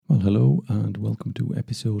Hello, and welcome to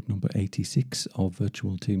episode number 86 of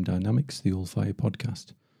Virtual Team Dynamics, the Allfire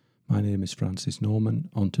podcast. My name is Francis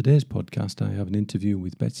Norman. On today's podcast, I have an interview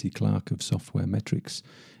with Betsy Clark of Software Metrics.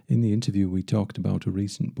 In the interview, we talked about a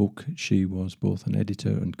recent book she was both an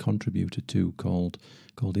editor and contributor to called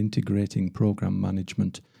Integrating Program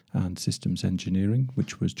Management and Systems Engineering,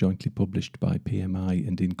 which was jointly published by PMI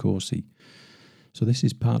and Incosi. So this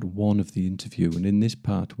is part one of the interview, and in this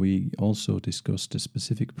part we also discussed a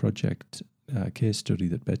specific project case study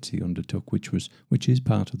that Betsy undertook, which is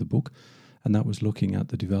part of the book, and that was looking at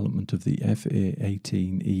the development of the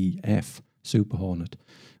FA-18EF Super Hornet. It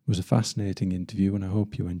was a fascinating interview, and I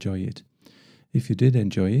hope you enjoy it. If you did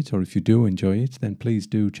enjoy it, or if you do enjoy it, then please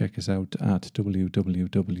do check us out at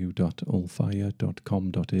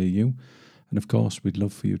www.allfire.com.au. And of course, we'd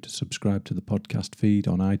love for you to subscribe to the podcast feed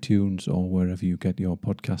on iTunes or wherever you get your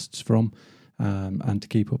podcasts from, and to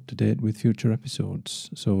keep up to date with future episodes.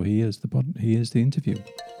 So here's the interview.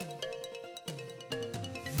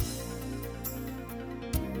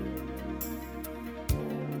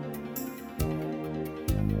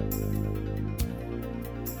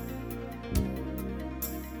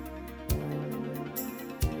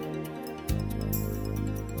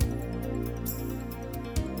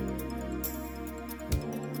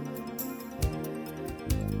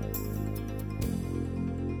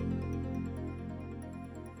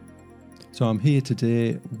 So I'm here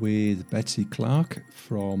today with Betsy Clark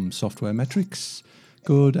from Software Metrics.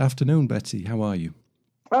 Good afternoon, Betsy. How are you?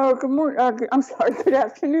 Oh, good morning. Good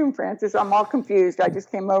afternoon, Francis. I'm all confused. I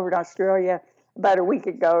just came over to Australia about a week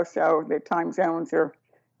ago, so the time zones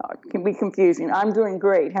can be confusing. I'm doing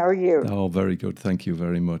great. How are you? Oh, very good. Thank you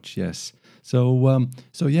very much. Yes. So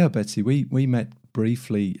yeah, Betsy, we met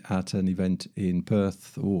briefly at an event in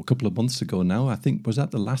Perth a couple of months ago now. I think, was that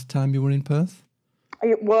the last time you were in Perth?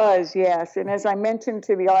 It was, yes. And as I mentioned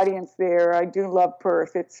to the audience there, I do love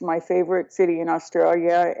Perth. It's my favorite city in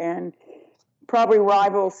Australia and probably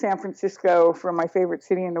rivals San Francisco for my favorite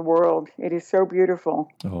city in the world. It is so beautiful.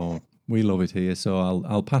 Oh, we love it here. So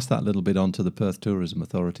I'll pass that little bit on to the Perth tourism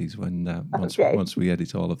authorities once we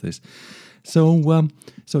edit all of this. So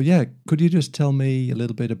yeah, could you just tell me a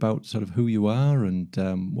little bit about sort of who you are and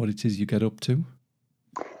what it is you get up to?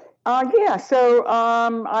 So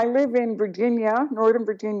I live in Virginia, Northern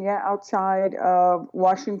Virginia, outside of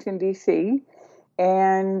Washington, D.C.,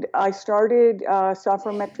 and I started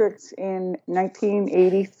Software Metrics in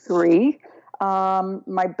 1983.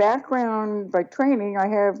 My background by training, I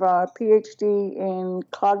have a PhD in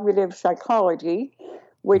cognitive psychology,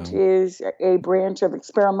 which is a branch of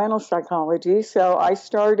experimental psychology. So I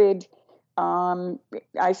started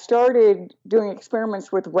doing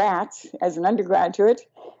experiments with rats as an undergraduate.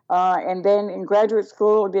 And then in graduate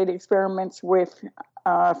school, did experiments with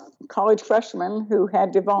college freshmen who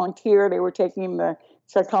had to volunteer. They were taking the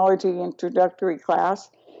psychology introductory class,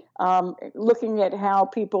 looking at how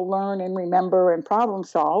people learn and remember and problem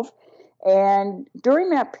solve. And during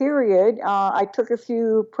that period, I took a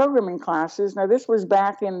few programming classes. Now, this was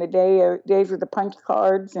back in the days of the punch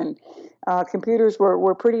cards, and computers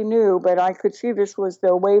were pretty new, but I could see this was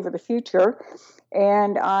the wave of the future.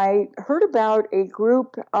 And I heard about a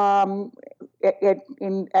group at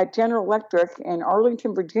General Electric in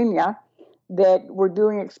Arlington, Virginia, that were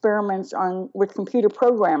doing experiments with computer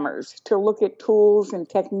programmers to look at tools and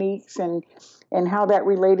techniques and how that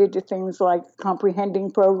related to things like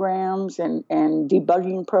comprehending programs and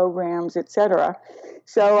debugging programs, et cetera.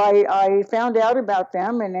 So I found out about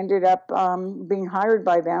them and ended up being hired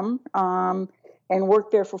by them. And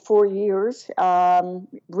worked there for 4 years.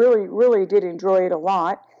 Really did enjoy it a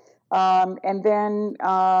lot. And then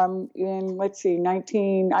I left in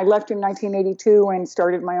 1982 and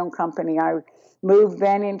started my own company. I moved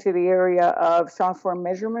then into the area of software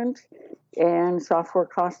measurement and software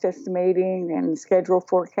cost estimating and schedule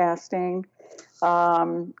forecasting.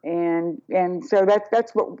 And so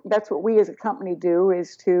that's what we as a company do,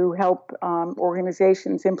 is to help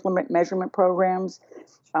organizations implement measurement programs.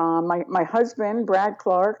 My husband, Brad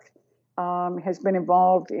Clark, has been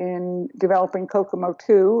involved in developing Kokomo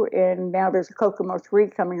 2, and now there's a Kokomo 3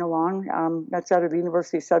 coming along. That's out of the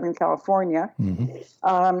University of Southern California.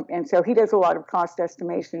 Mm-hmm. And so he does a lot of cost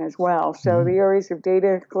estimation as well. So the areas of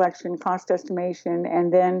data collection, cost estimation,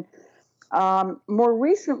 and then more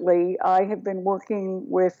recently, I have been working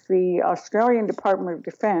with the Australian Department of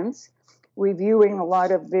Defence, reviewing a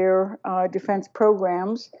lot of their defense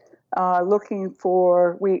programs. I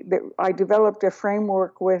developed a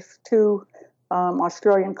framework with two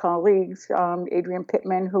Australian colleagues, Adrian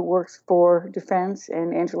Pittman, who works for Defence,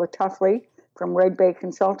 and Angela Tuffley, from Red Bay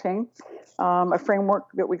Consulting, a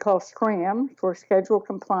framework that we call SCRAM for Schedule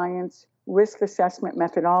Compliance Risk Assessment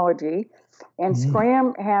Methodology. And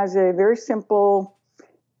SCRAM has a very simple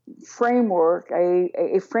framework,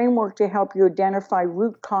 a framework to help you identify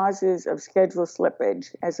root causes of schedule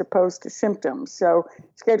slippage as opposed to symptoms. So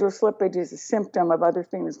schedule slippage is a symptom of other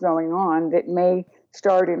things going on that may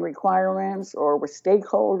start in requirements or with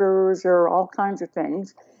stakeholders or all kinds of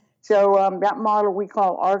things. So that model we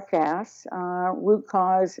call RCAS, root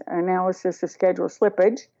cause analysis of schedule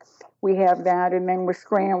slippage. We have that, and then with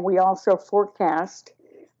SCRAM, we also forecast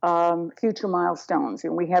future milestones.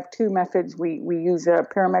 And we have two methods. We use a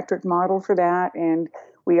parametric model for that, and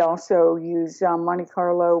we also use Monte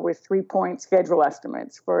Carlo with 3-point schedule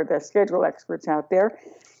estimates for the schedule experts out there.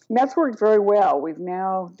 And that's worked very well. We've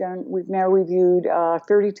now reviewed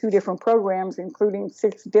 32 different programs, including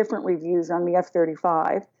 6 different reviews on the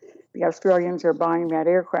F-35. The Australians are buying that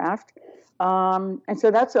aircraft. And so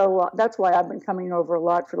that's a lot. That's why I've been coming over a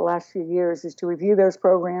lot for the last few years, is to review those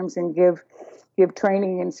programs and give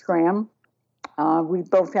training in SCRAM. We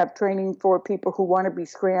both have training for people who want to be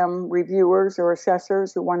SCRAM reviewers or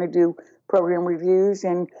assessors who want to do program reviews.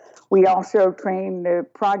 And we also train the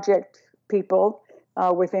project people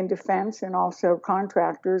within defense and also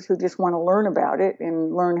contractors who just want to learn about it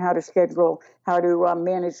and learn how to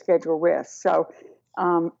manage schedule risks. So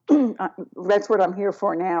that's what I'm here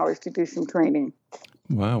for now, is to do some training.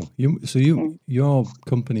 Wow. Your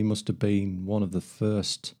company must have been one of the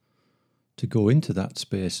first to go into that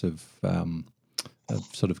space of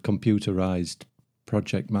sort of computerized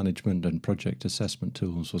project management and project assessment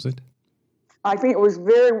tools, was it? I think it was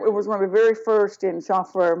one of the very first in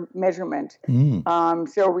software measurement.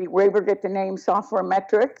 So we were able to get the name Software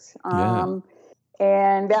Metrics.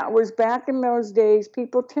 And that was back in those days.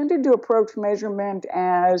 People tended to approach measurement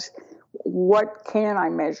as, what can I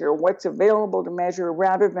measure? What's available to measure,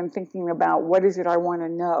 rather than thinking about what is it I want to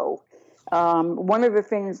know. One of the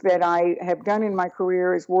things that I have done in my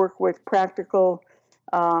career is work with practical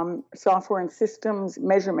software and systems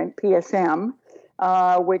measurement, PSM,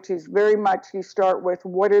 which is very much, you start with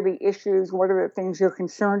what are the issues, what are the things you're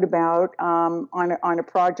concerned about on a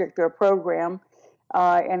project or a program.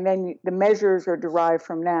 And then the measures are derived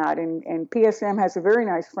from that. And PSM has a very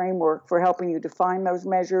nice framework for helping you define those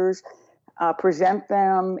measures, present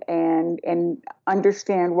them, and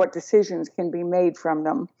understand what decisions can be made from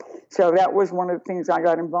them. So that was one of the things I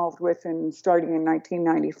got involved with starting in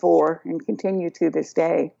 1994 and continue to this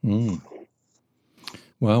day.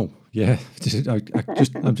 Wow. Yeah.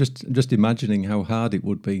 I'm just imagining how hard it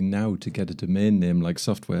would be now to get a domain name like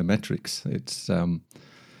Software Metrics. It's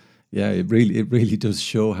it really does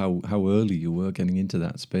show how early you were getting into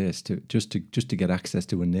that space to get access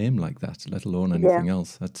to a name like that, let alone anything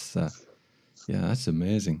else. That's that's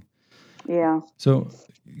amazing. Yeah. So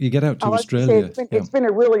you get out to Australia. It's been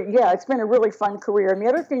a really fun career. And the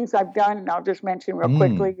other things I've done, and I'll just mention real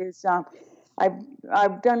quickly, is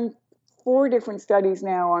I've done 4 different studies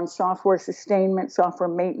now on software sustainment, software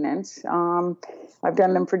maintenance. I've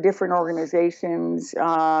done them for different organizations.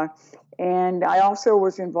 And I also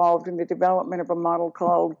was involved in the development of a model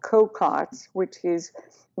called COCOTS, which is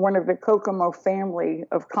one of the COCOMO family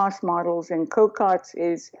of cost models. And COCOTS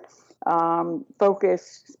is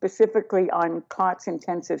focused specifically on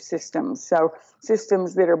COTS-intensive systems, so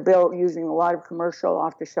systems that are built using a lot of commercial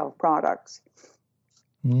off-the-shelf products.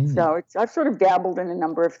 So I've sort of dabbled in a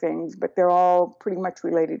number of things, but they're all pretty much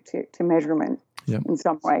related to measurement in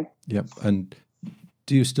some way. Yep. And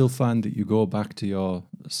do you still find that you go back to your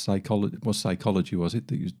psychology? What psychology was it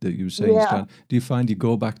that you were saying? Yeah. Do you find you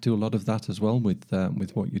go back to a lot of that as well with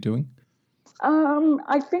what you're doing?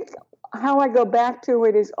 I think how I go back to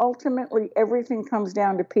it is ultimately everything comes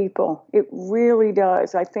down to people. It really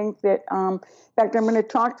does. I think that, in fact, I'm going to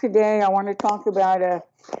talk today. I want to talk about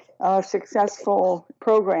a successful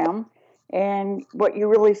program. And what you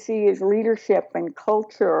really see is leadership and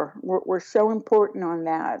culture. We're so important on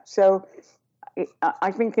that. So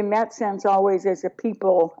I think in that sense, always as a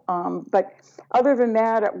people. But other than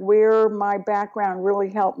that, where my background really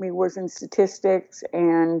helped me was in statistics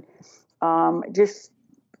and just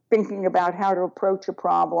thinking about how to approach a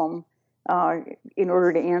problem in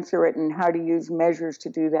order to answer it, and how to use measures to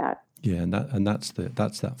do that. Yeah, and that's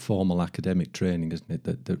that formal academic training, isn't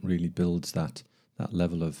it? That really builds that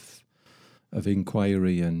level of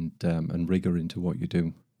inquiry and rigor into what you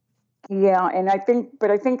do. Yeah, and I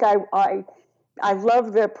think I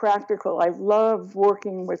love the practical. I love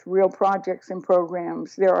working with real projects and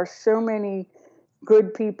programs. There are so many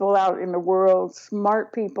good people out in the world,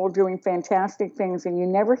 smart people doing fantastic things, and you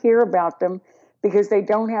never hear about them because they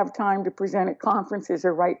don't have time to present at conferences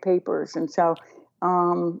or write papers. And so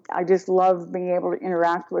I just love being able to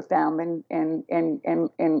interact with them,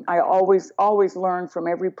 and I always learn from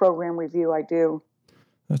every program review I do.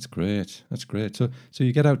 That's great. That's great. So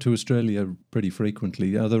you get out to Australia pretty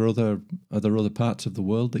frequently. Are there other parts of the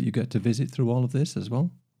world that you get to visit through all of this as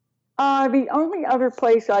well? The only other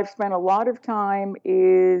place I've spent a lot of time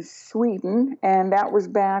is Sweden, and that was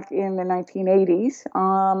back in the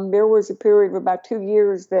 1980s. There was a period of about 2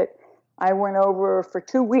 years that I went over for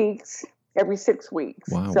 2 weeks every 6 weeks.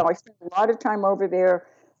 Wow. So I spent a lot of time over there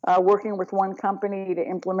working with one company to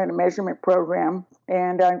implement a measurement program,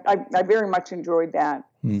 and I very much enjoyed that.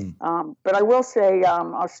 But I will say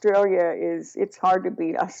Australia it's hard to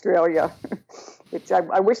beat Australia.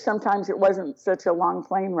 I wish sometimes it wasn't such a long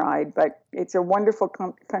plane ride, but it's a wonderful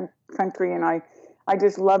country, and I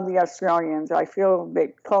just love the Australians. I feel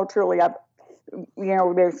that culturally,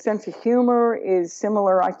 their sense of humor is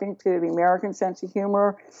similar, I think, to the American sense of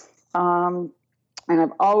humor, and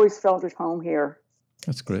I've always felt at home here.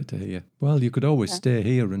 That's great to hear. Well, you could always stay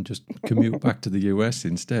here and just commute back to the US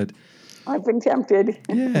instead. I've been tempted.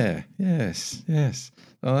 Yeah, yes.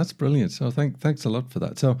 Oh, that's brilliant. So thanks a lot for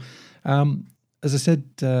that. So, as I said,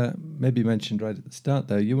 maybe mentioned right at the start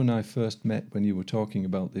there, you and I first met when you were talking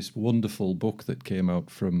about this wonderful book that came out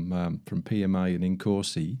from PMI and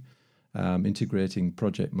INCORSI, integrating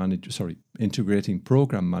program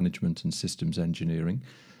management and systems engineering.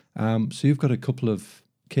 So you've got a couple of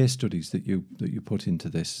case studies that you put into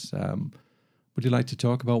this. Would you like to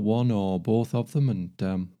talk about one or both of them? And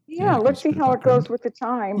let's see how it goes with the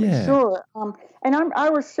time. Yeah. Sure. And I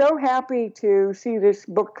was so happy to see this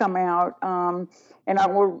book come out. And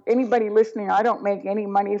anybody listening, I don't make any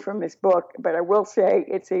money from this book, but I will say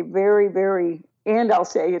it's a very, very, and I'll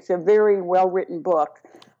say it's a very well-written book.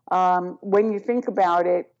 When you think about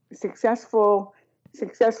it, successful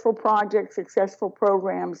projects, successful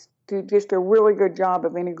programs do just a really good job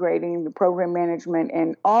of integrating the program management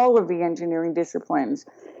and all of the engineering disciplines.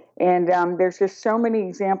 And there's just so many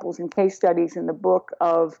examples and case studies in the book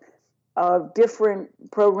of different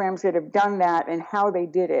programs that have done that and how they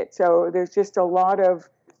did it. So there's just a lot of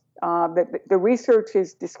the research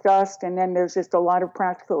is discussed, and then there's just a lot of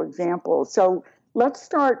practical examples. So let's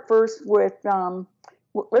start first with one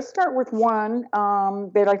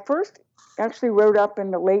that I first actually wrote up in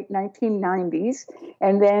the late 1990s,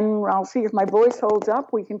 and then I'll see if my voice holds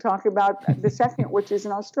up. We can talk about the second, which is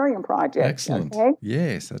an Australian project. Excellent. Okay?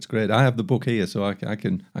 Yes, that's great. I have the book here, so I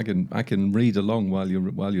can read along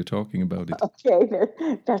while you're talking about it. Okay,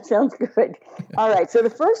 that sounds good. All right. So the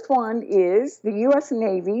first one is the U.S.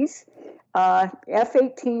 Navy's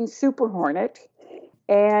F-18 Super Hornet.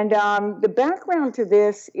 And the background to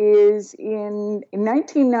this is in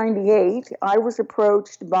 1998, I was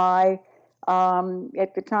approached by,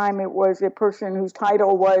 at the time it was a person whose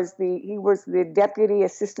title was he was the Deputy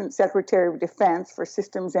Assistant Secretary of Defense for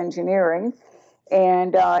Systems Engineering.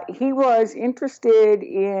 And he was interested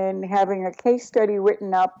in having a case study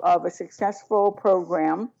written up of a successful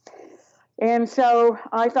program. And so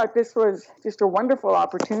I thought this was just a wonderful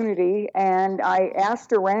opportunity, and I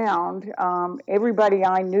asked around everybody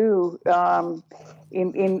I knew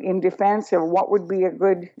in defense of what would be a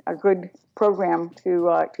good program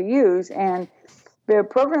to use, and the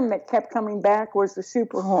program that kept coming back was the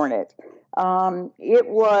Super Hornet. It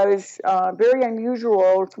was very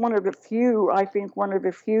unusual. It's one of the few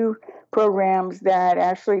programs that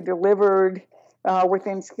actually delivered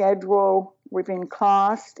within schedule, within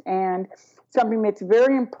cost, and something that's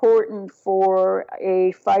very important for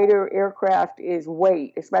a fighter aircraft is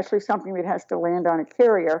weight, especially something that has to land on a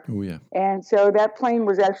carrier. Oh, yeah. And so that plane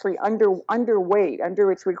was actually underweight,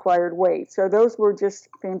 under its required weight. So those were just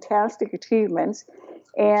fantastic achievements.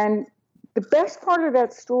 And the best part of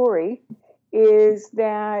that story is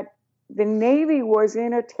that the Navy was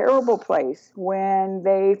in a terrible place when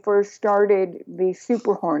they first started the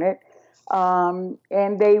Super Hornet.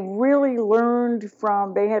 And they really learned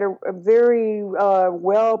they had a very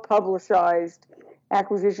well-publicized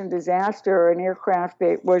acquisition disaster, an aircraft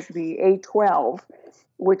that was the A-12,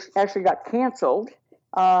 which actually got canceled.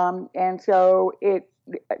 And so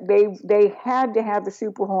they had to have the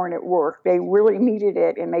Super Hornet work. They really needed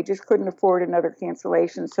it, and they just couldn't afford another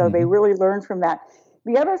cancellation. So they really learned from that.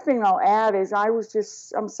 The other thing I'll add is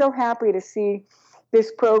I'm so happy to see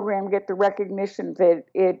this program get the recognition that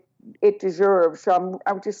it deserves. So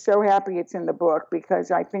I'm just so happy it's in the book,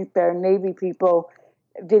 because I think the Navy people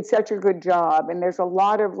did such a good job. And there's a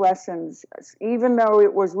lot of lessons, even though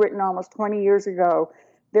it was written almost 20 years ago,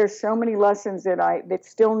 there's so many lessons that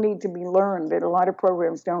still need to be learned that a lot of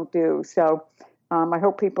programs don't do. So I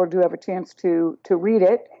hope people do have a chance to read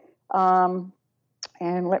it. And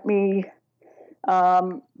let me.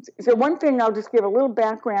 So one thing, I'll just give a little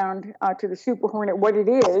background to the Super Hornet. What it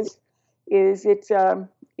is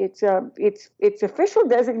its official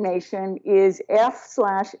designation is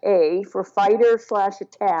F/A for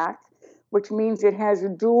fighter/attack, which means it has a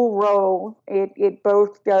dual role. It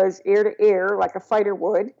both does air-to-air, like a fighter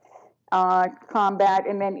would, combat,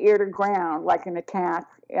 and then air-to-ground, like an attack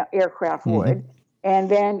aircraft would. And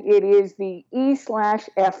then it is the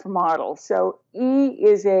E/F model. So E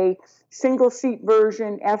is a single-seat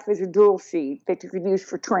version, F is a dual seat that you could use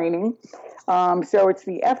for training. So it's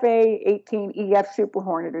the F/A-18EF Super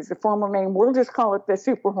Hornet is the formal name. We'll just call it the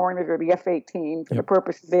Super Hornet or the F-18 for the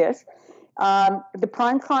purpose of this. The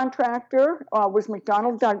prime contractor was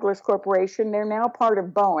McDonnell Douglas Corporation. They're now part of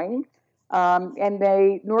Boeing. And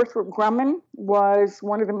Northrop Grumman was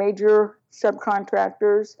one of the major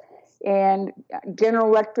subcontractors. And General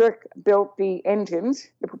Electric built the engines,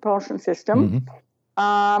 the propulsion system.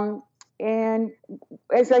 And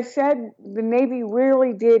as I said, the Navy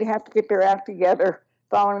really did have to get their act together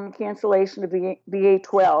following the cancellation of the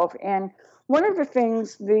A-12. And one of the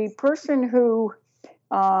things, the person who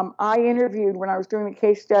I interviewed when I was doing the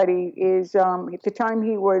case study is at the time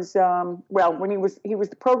he was, when he was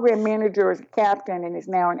the program manager as a captain and is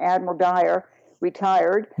now an Admiral Dyer,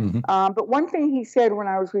 retired. But one thing he said when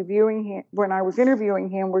I was interviewing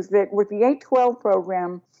him was that with the A-12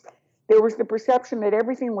 program, there was the perception that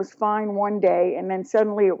everything was fine one day and then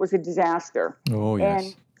suddenly it was a disaster. Oh, yes.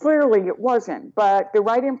 And clearly it wasn't, but the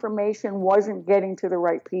right information wasn't getting to the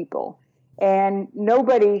right people. And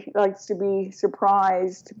nobody likes to be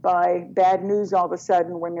surprised by bad news all of a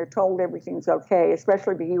sudden when they're told everything's okay,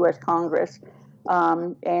 especially the U.S. Congress.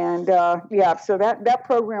 So that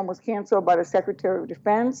program was canceled by the Secretary of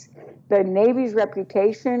Defense. The Navy's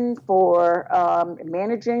reputation for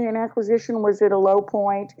managing an acquisition was at a low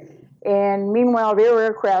point. And meanwhile, their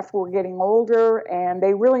aircraft were getting older, and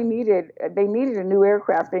they really needed a new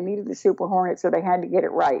aircraft. They needed the Super Hornet, so they had to get it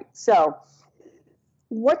right. So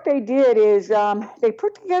what they did is they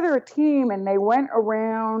put together a team, and they went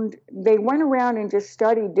around and just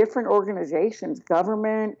studied different organizations,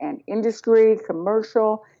 government and industry,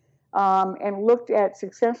 commercial, and looked at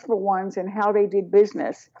successful ones and how they did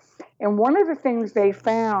business. And one of the things they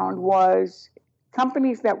found was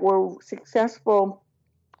companies that were successful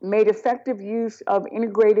made effective use of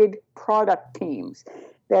integrated product teams.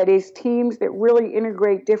 That is, teams that really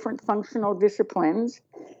integrate different functional disciplines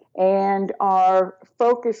and are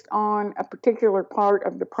focused on a particular part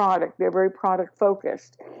of the product. They're very product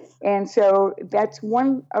focused. And so that's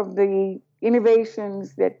one of the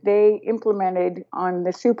innovations that they implemented on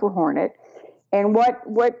the Super Hornet. And what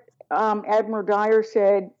Admiral Dyer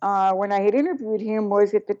said when I had interviewed him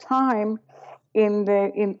was, at the time, in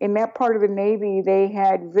that part of the Navy, they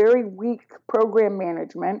had very weak program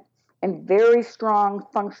management and very strong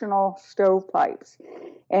functional stovepipes.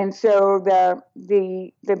 And so the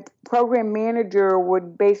program manager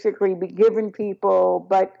would basically be given people,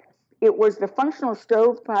 but it was the functional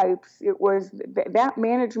stovepipes, it was that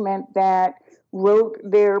management that wrote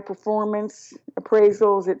their performance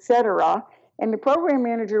appraisals, et cetera. And the program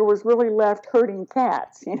manager was really left herding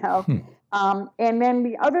cats, And then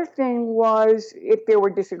the other thing was, if there were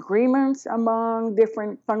disagreements among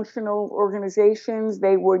different functional organizations,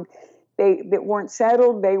 that weren't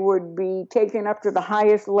settled, they would be taken up to the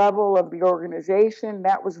highest level of the organization.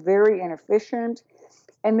 That was very inefficient.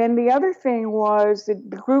 And then the other thing was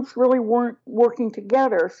that the groups really weren't working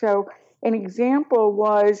together. So an example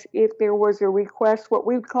was, if there was a request, what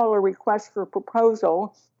we'd call a request for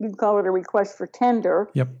proposal, we'd call it a request for tender,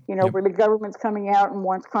 where the government's coming out and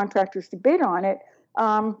wants contractors to bid on it.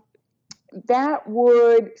 That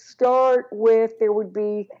would start with, there would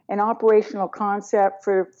be an operational concept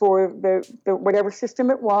for the whatever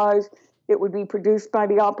system it was. It would be produced by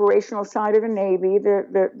the operational side of the Navy,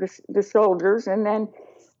 the soldiers, and then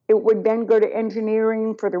it would then go to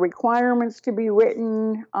engineering for the requirements to be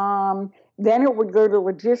written. Then it would go to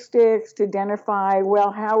logistics to identify,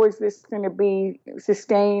 well, how is this going to be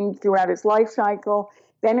sustained throughout its life cycle?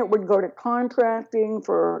 Then it would go to contracting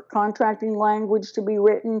for contracting language to be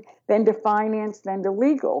written, then to finance, then to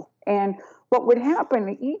legal. And what would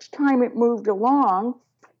happen each time it moved along,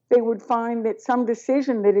 they would find that some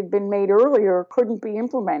decision that had been made earlier couldn't be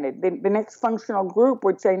implemented. The next functional group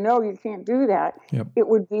would say, no, you can't do that. Yep. It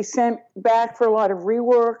would be sent back for a lot of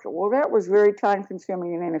rework. Well, that was very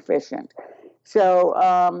time-consuming and inefficient. So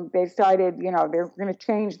they decided, they're going to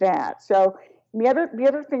change that. So the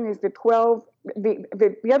other thing is the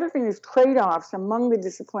other thing is trade-offs among the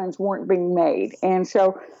disciplines weren't being made. And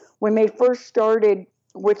so when they first started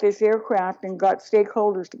with this aircraft and got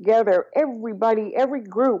stakeholders together, every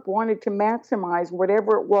group wanted to maximize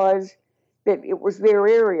whatever it was that it was their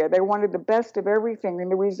area. They wanted the best of everything,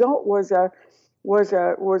 and the result was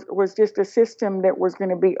just a system that was going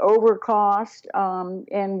to be overcost.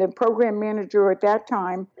 And the program manager at that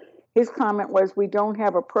time, his comment was, "We don't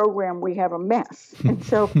have a program, we have a mess." And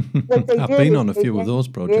so what they I've did been is on a few of those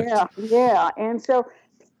projects. Yeah. And so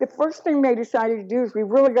the first thing they decided to do is we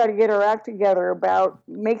really got to get our act together about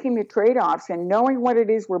making the trade-offs and knowing what it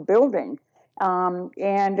is we're building.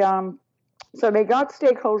 So they got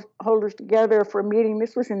stakeholders together for a meeting.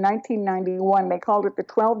 This was in 1991. They called it the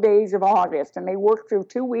 12 Days of August, and they worked through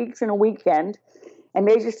 2 weeks and a weekend. And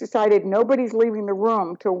they just decided nobody's leaving the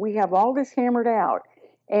room till we have all this hammered out.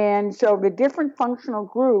 And so the different functional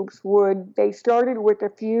groups they started with a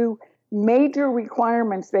few major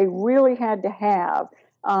requirements they really had to have.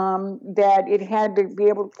 That it had to be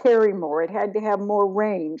able to carry more. It had to have more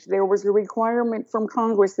range. There was a requirement from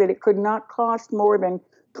Congress that it could not cost more than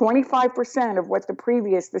 25% of what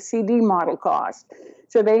the CD model cost.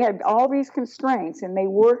 So they had all these constraints, and they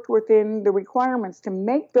worked within the requirements to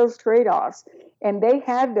make those trade-offs. And they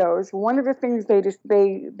had those. One of the things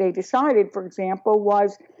they decided, for example,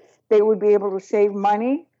 was they would be able to save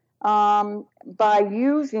money by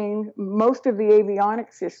using most of the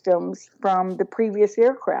avionics systems from the previous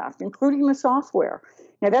aircraft, including the software.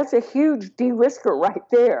 Now, that's a huge de-risker right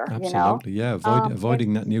there. Absolutely, yeah.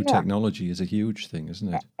 Avoiding that new technology is a huge thing,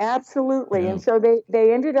 isn't it? Absolutely. Yeah. And so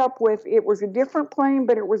they ended up with, it was a different plane,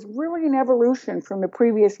 but it was really an evolution from the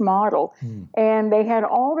previous model. And they had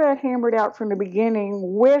all that hammered out from the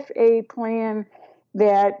beginning with a plan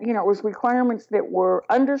that, it was requirements that were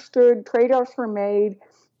understood, trade-offs were made,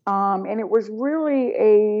 and it was really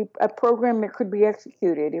a program that could be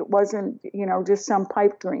executed. It wasn't, just some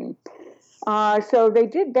pipe dream. So they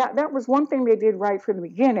did that. That was one thing they did right from the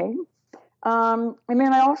beginning. And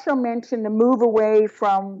then I also mentioned the move away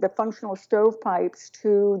from the functional stovepipes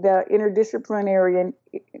to the interdisciplinary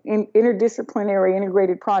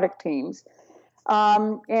integrated product teams.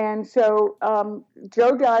 And so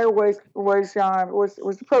Joe Dyer was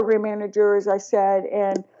the program manager, as I said,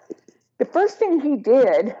 and the first thing he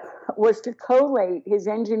did was to collate his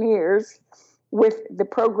engineers with the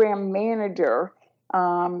program manager.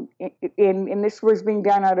 And this was being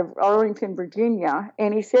done out of Arlington, Virginia.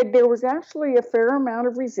 And he said there was actually a fair amount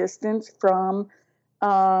of resistance from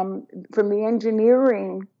the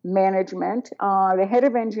engineering management. The head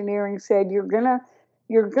of engineering said, you're gonna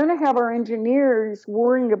have our engineers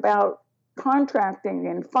worrying about contracting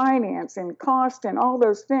and finance and cost and all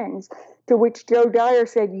those things. To which Joe Dyer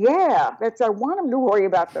said, "Yeah, I want them to worry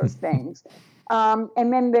about those things."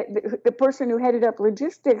 And then the person who headed up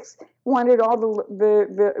logistics wanted all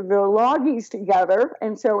the loggies together,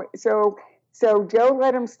 and so Joe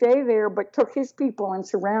let him stay there, but took his people and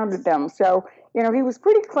surrounded them. So he was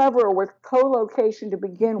pretty clever with co-location to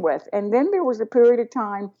begin with, and then there was a period of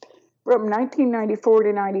time from 1994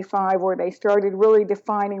 to 95 where they started really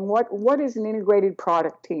defining what is an integrated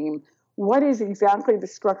product team, what is exactly the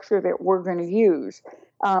structure that we're going to use,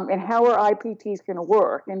 and how are IPTs going to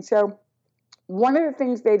work, and so. One of the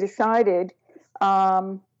things they decided,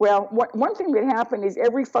 one thing that happened is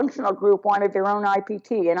every functional group wanted their own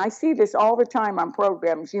IPT, and I see this all the time on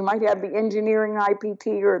programs. You might have the engineering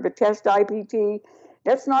IPT or the test IPT.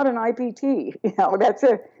 That's not an IPT.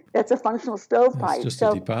 That's a functional stovepipe. It's just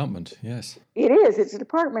a department. Yes, it is. It's a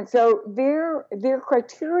department. So their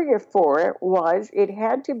criteria for it was it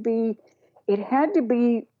had to be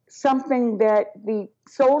something that the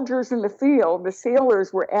soldiers in the field, the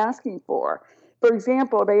sailors, were asking for. For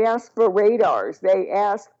example, they asked for radars, they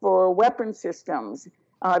asked for weapon systems,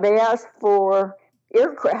 they asked for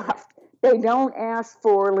aircraft. They don't ask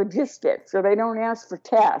for logistics, or they don't ask for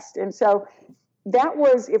test. And so that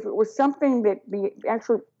was, if it was something that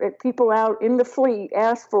that people out in the fleet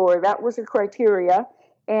asked for, that was a criteria,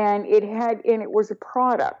 and it was a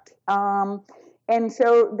product. And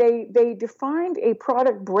so they defined a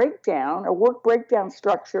product breakdown, a work breakdown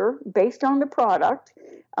structure based on the product.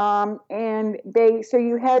 So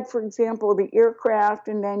you had, for example, the aircraft,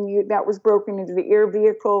 and then that was broken into the air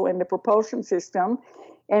vehicle and the propulsion system.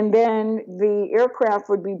 And then the aircraft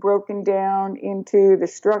would be broken down into the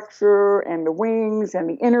structure and the wings and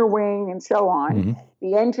the inner wing and so on. Mm-hmm.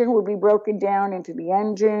 The engine would be broken down into the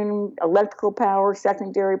engine, electrical power,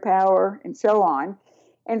 secondary power, and so on.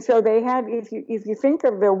 And so they had, if you think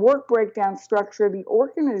of their work breakdown structure, the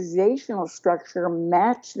organizational structure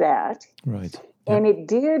matched that. Right. Yep. And it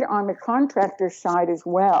did on the contractor side as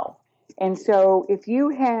well. And so if you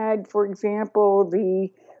had, for example,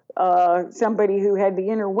 somebody who had the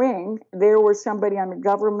inner wing, there was somebody on the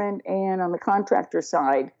government and on the contractor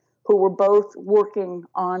side who were both working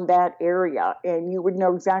on that area, and you would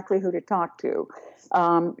know exactly who to talk to.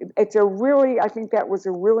 I think that was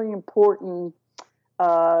a really important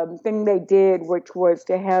thing they did, which was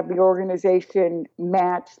to have the organization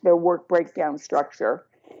match their work breakdown structure.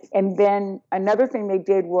 And then another thing they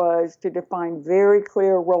did was to define very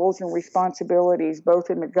clear roles and responsibilities, both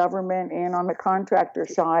in the government and on the contractor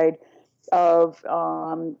side, of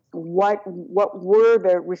what were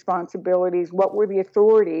the responsibilities, what were the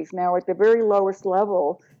authorities. Now, at the very lowest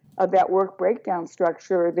level of that work breakdown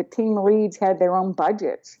structure, the team leads had their own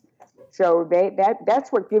budgets. So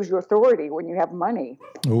that's what gives you authority when you have money.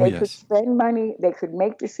 They could spend money, they could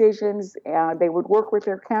make decisions, they would work with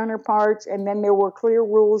their counterparts, and then there were clear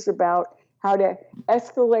rules about how to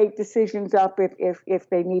escalate decisions up if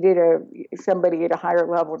they needed somebody at a higher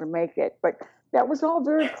level to make it. But that was all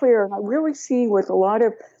very clear. And I really see with a lot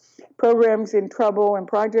of programs in trouble and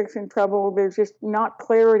projects in trouble, there's just not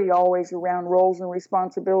clarity always around roles and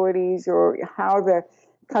responsibilities or how the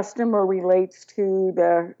customer relates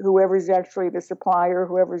to whoever's actually the supplier,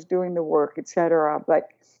 whoever's doing the work, et cetera. But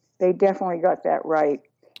they definitely got that right.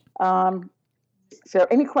 So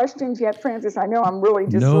any questions yet, Francis? I know I'm really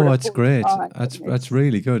just it's great. That's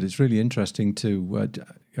really good. It's really interesting to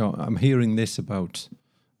I'm hearing this about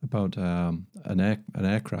an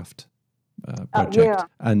aircraft project,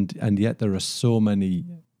 and yet there are so many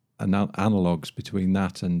analogues between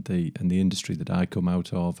that and the industry that I come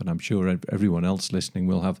out of, and I'm sure everyone else listening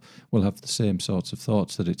will have the same sorts of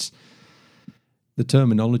thoughts, that it's the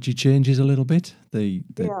terminology changes a little bit, the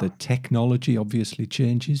technology obviously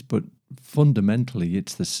changes, but fundamentally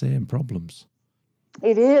it's the same problems.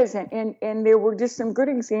 It is, and there were just some good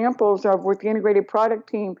examples of with the integrated product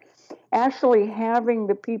team actually having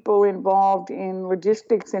the people involved in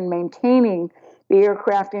logistics and maintaining the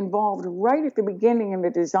aircraft involved right at the beginning in the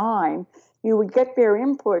design. You would get their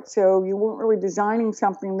input, so you weren't really designing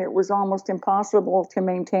something that was almost impossible to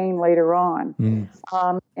maintain later on.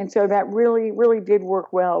 And so that really, really did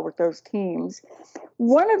work well with those teams.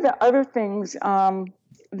 One of the other things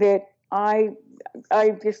that I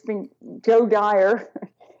just think Joe Dyer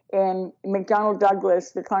and McDonnell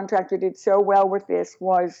Douglas, the contractor, did so well with this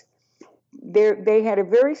was they had a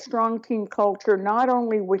very strong team culture, not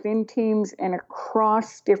only within teams and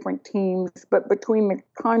across different teams, but between the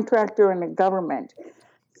contractor and the government.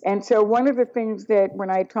 And so one of the things that when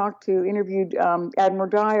I interviewed Admiral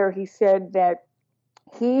Dyer, he said that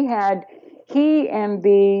he and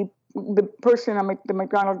the person on the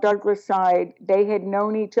McDonnell Douglas side, they had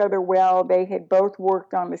known each other well. They had both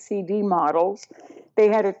worked on the CD models. They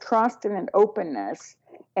had a trust and an openness.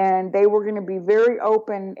 And they were going to be very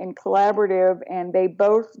open and collaborative, and they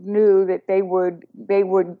both knew that they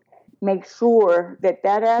would make sure that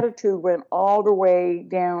attitude went all the way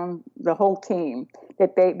down the whole team,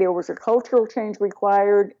 that there was a cultural change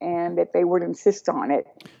required, and that they would insist on it,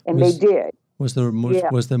 and they did. Was there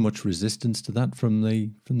much resistance to that from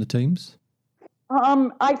the teams?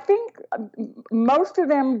 I think most of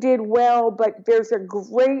them did well, but there's a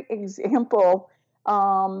great example.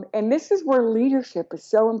 And this is where leadership is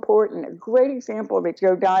so important. A great example that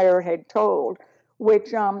Joe Dyer had told,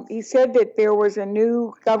 which he said that there was a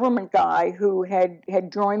new government guy who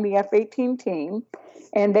had joined the F-18 team,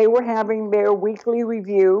 and they were having their weekly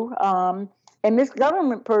review. And this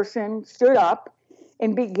government person stood up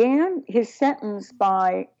and began his sentence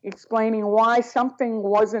by explaining why something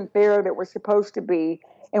wasn't there that was supposed to be.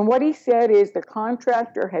 And what he said is the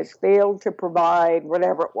contractor has failed to provide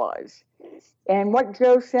whatever it was. And what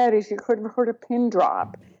Joe said is you could have heard a pin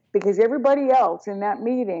drop, because everybody else in that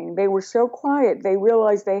meeting, they were so quiet, they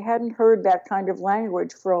realized they hadn't heard that kind of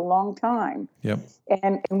language for a long time. Yep.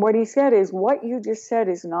 And what he said is, what you just said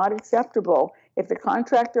is not acceptable. If the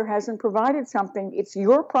contractor hasn't provided something, it's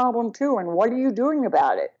your problem too, and what are you doing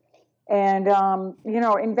about it? And,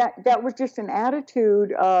 and that was just an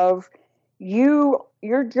attitude of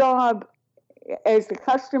your job as the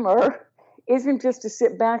customer isn't just to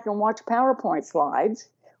sit back and watch PowerPoint slides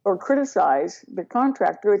or criticize the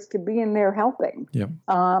contractor. It's to be in there helping. Yeah.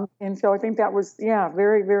 And so I think that was,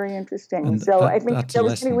 very, very interesting. And so I think there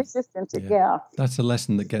was any resistance. Yeah. That's a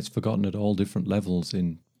lesson that gets forgotten at all different levels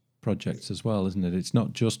in projects as well, isn't it? It's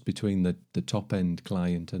not just between the top end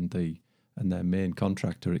client and their main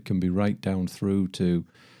contractor. It can be right down through to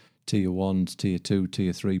tier 1s, tier 2,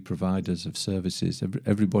 tier 3 providers of services.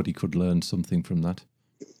 Everybody could learn something from that.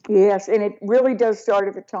 Yes, and it really does start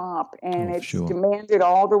at the top, and it's sure. demanded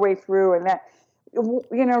all the way through. And that,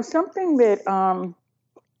 something that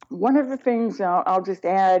one of the things I'll just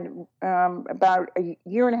add, about a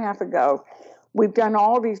year and a half ago, we've done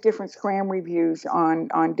all these different Scrum reviews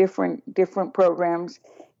on different programs,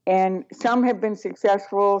 and some have been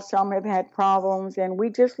successful, some have had problems, and we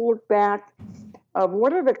just look back of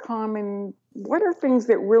what are things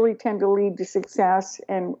that really tend to lead to success,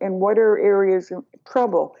 and what are areas of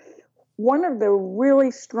trouble. One of the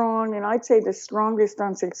really strong, and I'd say the strongest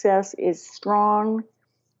on success, is strong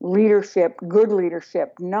leadership, good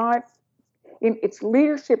leadership. It's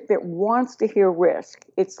leadership that wants to hear risk.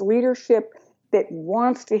 It's leadership that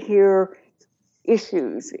wants to hear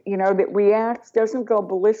issues, that reacts, doesn't go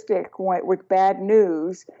ballistic with bad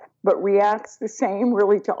news, but reacts the same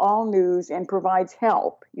really to all news and provides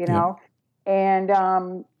help, Yeah. And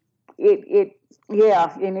it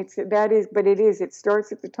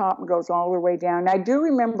starts at the top and goes all the way down. I do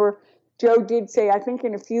remember Joe did say, I think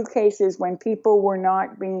in a few cases when people were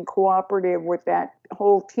not being cooperative with that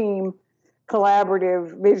whole team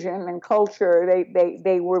collaborative vision and culture,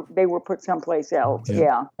 they were put someplace else.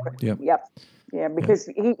 Yeah. Yeah, because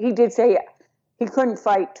he did say he couldn't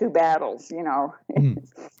fight two battles, Yeah.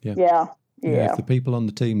 If the people on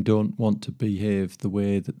the team don't want to behave the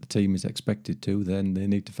way that the team is expected to, then they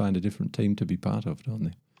need to find a different team to be part of, don't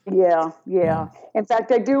they? Yeah. In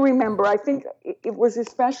fact, I do remember, I think it was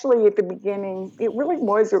especially at the beginning, it really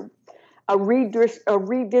was a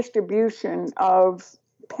redistribution of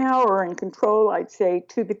power and control, I'd say,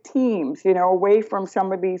 to the teams, away from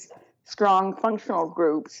some of these strong functional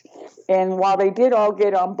groups. And while they did all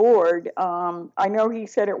get on board, I know he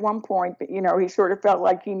said at one point that, he sort of felt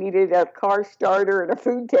like he needed a car starter and a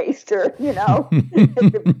food taster,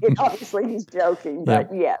 Obviously he's joking,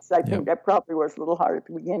 but yes, I think that probably was a little hard at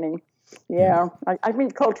the beginning. Yeah. I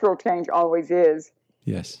think cultural change always is.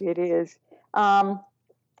 Yes. It is.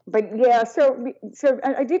 But yeah, so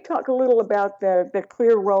I did talk a little about the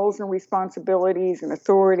clear roles and responsibilities and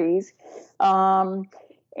authorities.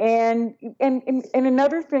 And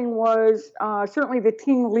another thing was certainly the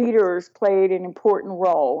team leaders played an important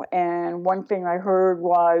role. And one thing I heard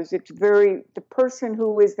was the person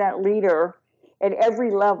who is that leader at every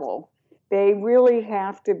level, they really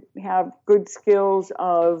have to have good skills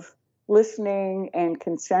of listening and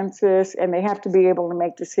consensus, and they have to be able to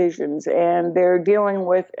make decisions. And they're dealing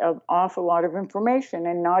with an awful lot of information,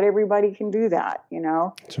 and not everybody can do that,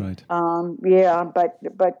 That's right.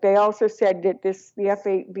 But they also said that the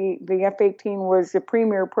F-18 was a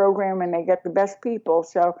premier program, and they get the best people.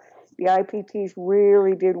 So the IPTs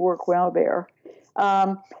really did work well there.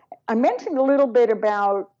 I mentioned a little bit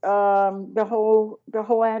about the whole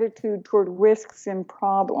attitude toward risks and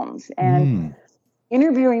problems, and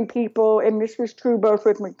interviewing people, and this was true both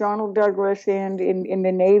with McDonnell Douglas and in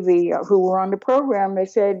the Navy who were on the program. They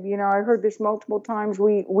said, I heard this multiple times,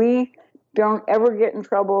 we don't ever get in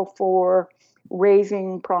trouble for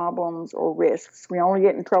raising problems or risks. We only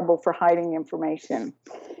get in trouble for hiding information.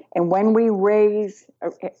 And when we raise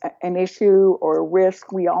an issue or a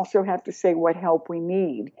risk, we also have to say what help we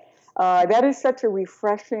need. That is such a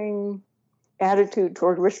refreshing attitude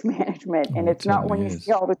toward risk management, and it's not one you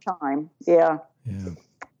see all the time. Yeah.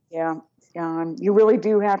 You really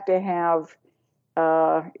do have to have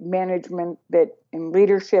management and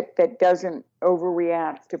leadership that doesn't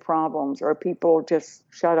overreact to problems, or people just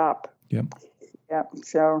shut up. Yep. Yeah.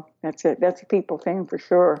 So that's it. That's a people thing for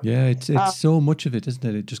sure. Yeah, it's so much of it, isn't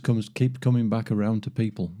it? It just keep coming back around to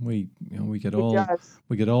people. We get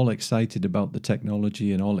all excited about the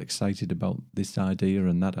technology and all excited about this idea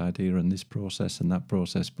and that idea and this process and that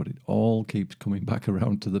process, but it all keeps coming back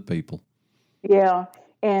around to the people. Yeah,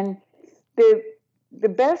 and the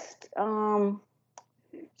best,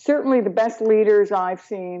 certainly the best leaders I've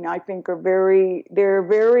seen, I think, they're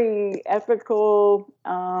very ethical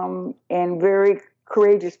and very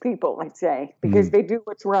courageous people, I'd say, because they do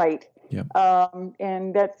what's right. Yeah.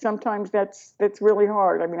 And sometimes that's really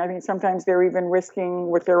hard. I mean, I think sometimes they're even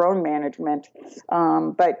risking with their own management.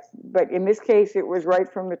 But in this case, it was right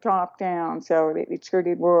from the top down, so it sure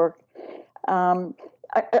did work.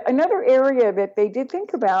 Another area that they did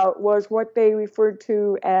think about was what they referred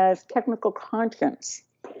to as technical conscience.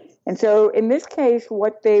 And so in this case,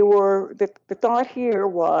 the thought here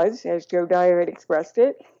was, as Joe Dyer had expressed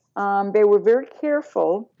it, they were very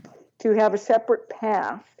careful to have a separate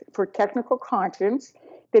path for technical conscience,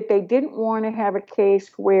 that they didn't want to have a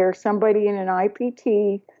case where somebody in an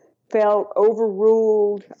IPT felt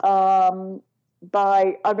overruled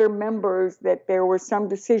by other members that there was some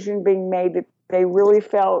decision being made that they really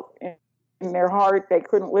felt in their heart they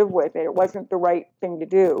couldn't live with it. It wasn't the right thing to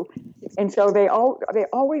do. And so they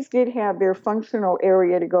always did have their functional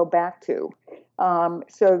area to go back to.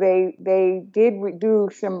 So they did do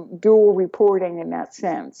some dual reporting in that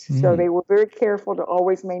sense. So they were very careful to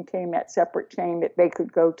always maintain that separate chain that they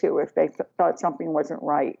could go to if they thought something wasn't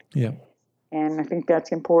right. Yeah. And I think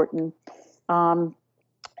that's important. And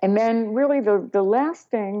then really the last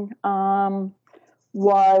thing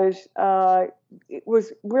was it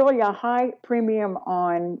was really a high premium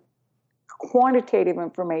on quantitative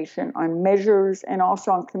information, on measures, and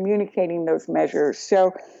also on communicating those measures.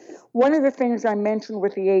 So one of the things I mentioned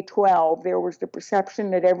with the A12, there was the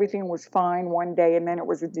perception that everything was fine one day and then it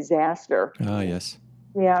was a disaster. Ah, yes.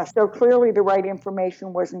 Yeah, so clearly the right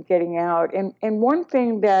information wasn't getting out. And one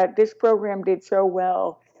thing that this program did so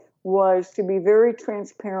well was to be very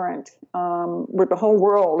transparent with the whole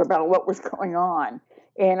world about what was going on.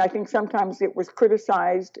 And I think sometimes it was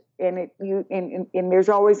criticized, and there's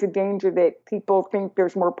always a danger that people think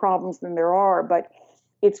there's more problems than there are. But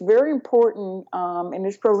it's very important, and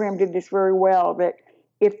this program did this very well, that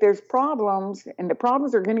if there's problems, and the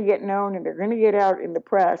problems are going to get known and they're going to get out in the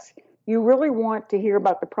press, you really want to hear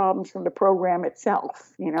about the problems from the program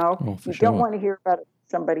itself. You don't want to hear about it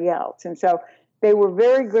from somebody else. And so they were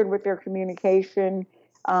very good with their communication.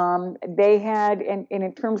 They had, and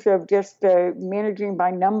in terms of just managing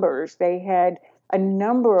by numbers, they had a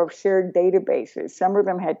number of shared databases. Some of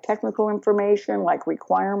them had technical information like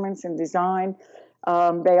requirements and design.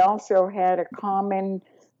 They also had a common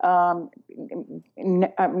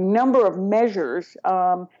number of measures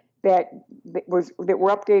that were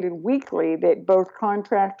updated weekly that both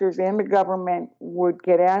contractors and the government would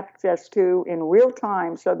get access to in real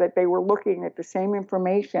time so that they were looking at the same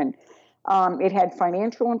information. It had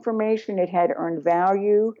financial information. It had earned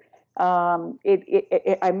value.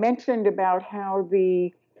 I mentioned about how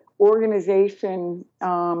the organization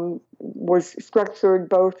was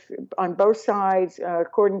structured on both sides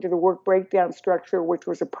according to the work breakdown structure, which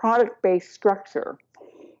was a product-based structure.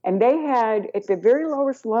 And they had, at the very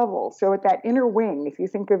lowest level, so at that inner wing, if you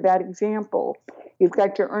think of that example, you've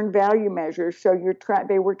got your earned value measures. So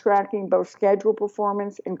they were tracking both schedule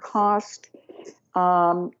performance and cost.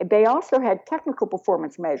 They also had technical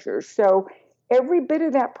performance measures. So every bit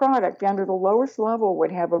of that product down to the lowest level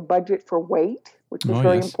would have a budget for weight, which was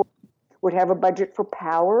very important, would have a budget for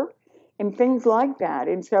power, and things like that.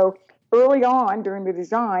 And so early on during the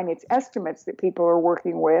design, it's estimates that people are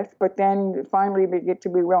working with, but then finally they get to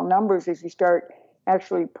be real numbers as you start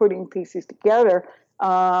actually putting pieces together.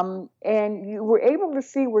 And you were able to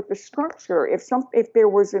see with the structure if there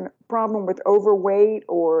was a problem with overweight,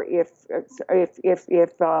 or if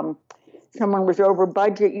someone was over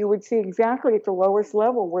budget, you would see exactly at the lowest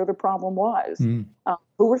level where the problem was, who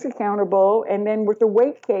was accountable, and then with the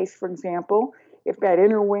weight case, for example, if that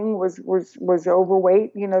inner wing was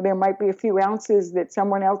overweight, there might be a few ounces that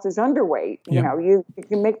someone else is underweight. Yeah. You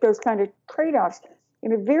can make those kind of trade-offs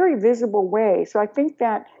in a very visible way. So I think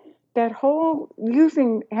that whole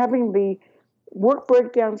having the work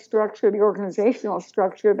breakdown structure, the organizational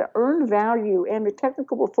structure, the earned value, and the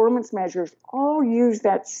technical performance measures all use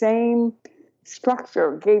that same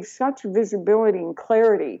structure, gave such visibility and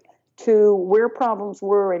clarity to where problems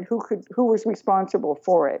were and who was responsible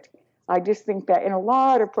for it. I just think that in a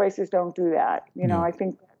lot of places don't do that. I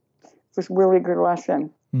think that was a really good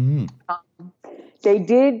lesson. Mm-hmm. They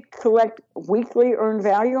did collect weekly earned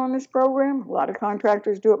value on this program. A lot of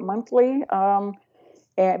contractors do it monthly,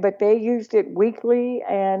 but they used it weekly.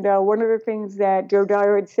 And one of the things that Joe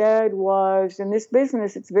Dyer had said was, in this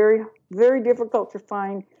business, it's very, very difficult to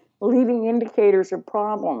find leading indicators of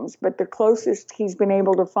problems. But the closest he's been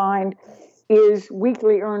able to find is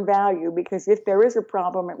weekly earned value, because if there is a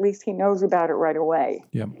problem, at least he knows about it right away.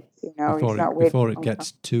 Yeah. Before it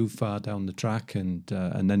gets too far down the track, and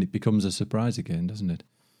then it becomes a surprise again, doesn't it?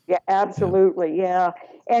 Yeah, absolutely. Yeah.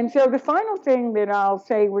 And so the final thing that I'll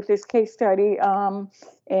say with this case study, I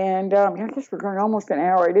guess we're going almost an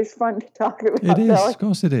hour. It is fun to talk about. It is, of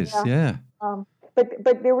course it is. Yeah.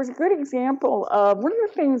 But there was a good example of one of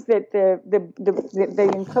the things that the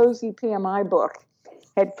Nkosi PMI book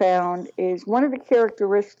had found is one of the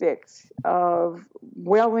characteristics of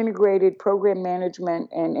well-integrated program management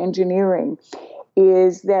and engineering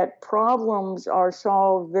is that problems are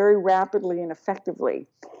solved very rapidly and effectively.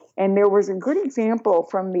 And there was a good example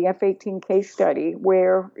from the F-18 case study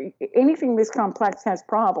where anything this complex has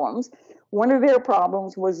problems. One of their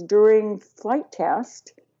problems was during flight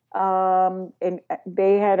test, and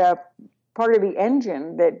they had a part of the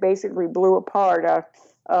engine that basically blew apart.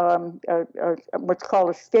 what's called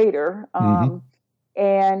a stator.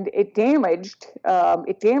 And it damaged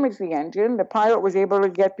the engine. The pilot was able to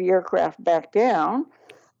get the aircraft back down,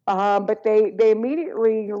 but they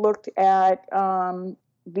immediately looked at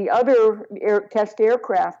the other test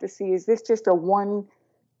aircraft to see, is this just a one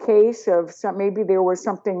case of maybe there was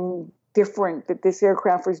something different that this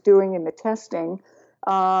aircraft was doing in the testing,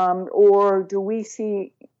 or do we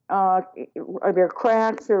see are there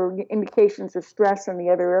cracks or indications of stress on the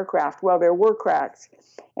other aircraft? Well, there were cracks.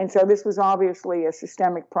 And so this was obviously a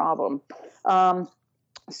systemic problem.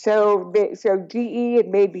 So GE had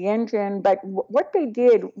made the engine, but what they'd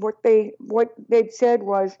said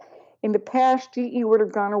was, in the past, GE would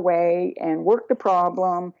have gone away and worked the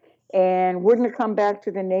problem and wouldn't have come back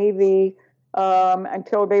to the Navy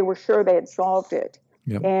until they were sure they had solved it.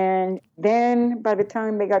 Yep. And then by the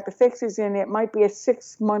time they got the fixes in, it might be a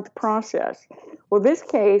 6-month process. Well, this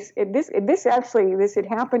case, this had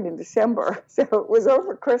happened in December, so it was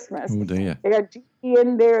over Christmas. Oh dear. They got GE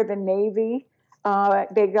in there, the Navy.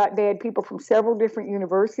 They had people from several different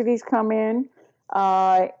universities come in,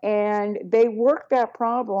 and they worked that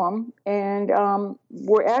problem and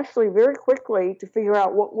were actually very quickly to figure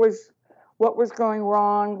out what was going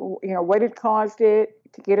wrong, what had caused it,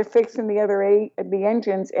 to get a fix in the other 8 of the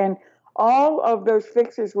engines. And all of those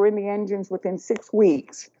fixes were in the engines within 6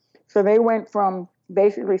 weeks. So they went from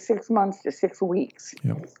basically 6 months to 6 weeks.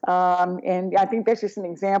 Yep. And I think that's just an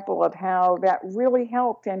example of how that really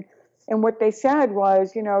helped. And what they said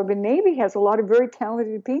was, the Navy has a lot of very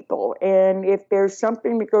talented people. And if there's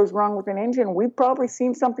something that goes wrong with an engine, we've probably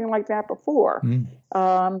seen something like that before.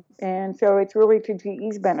 And so it's really to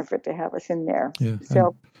GE's benefit to have us in there. Yeah.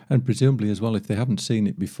 So. And presumably as well, if they haven't seen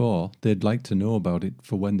it before, they'd like to know about it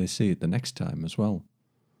for when they see it the next time as well.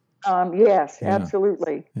 Yes, yeah.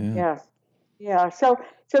 Absolutely. Yeah. So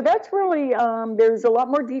that's really, there's a lot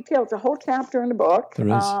more detail. It's a whole chapter in the book. There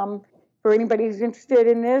is. For anybody who's interested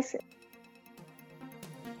in this.